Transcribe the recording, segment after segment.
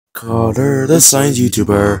Carter, the science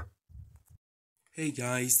YouTuber. Hey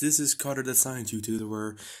guys, this is Carter, the science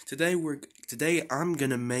YouTuber. Today I'm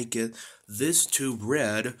gonna make this tube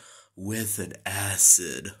red with an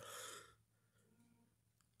acid.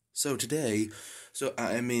 First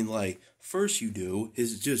you do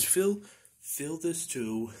is just fill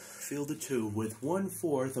the tube with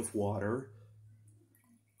 1/4 of water.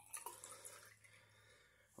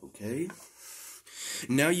 Okay.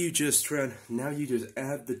 Now you just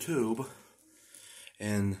add the tube,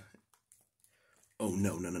 and oh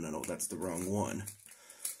no, that's the wrong one.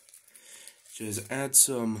 Just add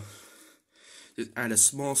a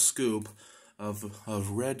small scoop of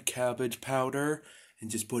red cabbage powder and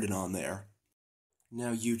just put it on there.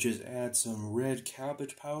 Now you just add some red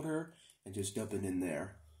cabbage powder and just dump it in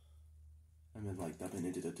there. Dump it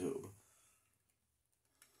into the tube.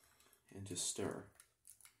 And just stir.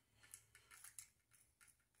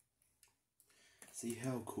 See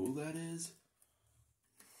how cool that is?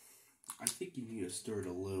 I think you need to stir it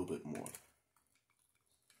a little bit more.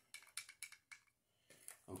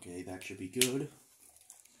 Okay, that should be good.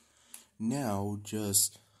 Now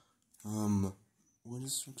just, what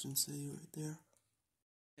does something say right there?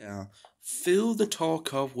 Yeah, fill the tall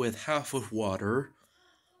cup with half of water.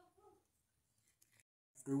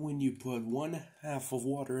 After when you put 1/2 of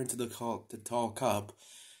water into the tall cup,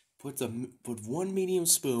 put 1 medium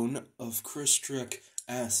spoon of citric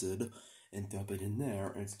acid and dump it in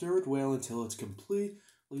there and stir it well until it's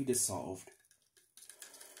completely dissolved.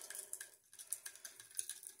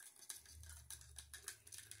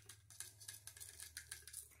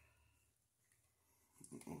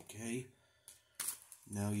 Okay.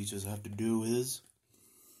 Now you just have to do is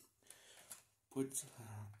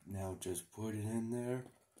just put it in there.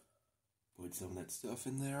 Put some of that stuff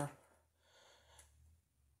in there.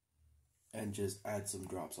 And just add some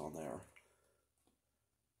drops on there.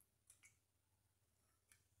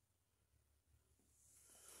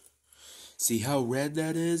 See how red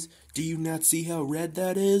that is? Do you not see how red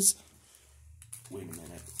that is? Wait a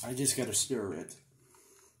minute. I just gotta stir it.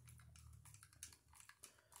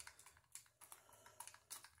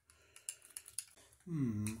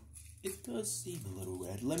 It does seem a little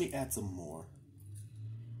red. Let me add some more.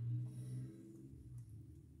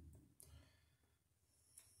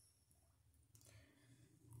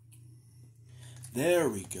 There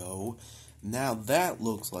we go. Now that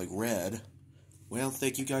looks like red. Well,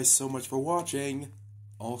 thank you guys so much for watching.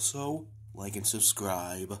 Also, like and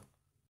subscribe.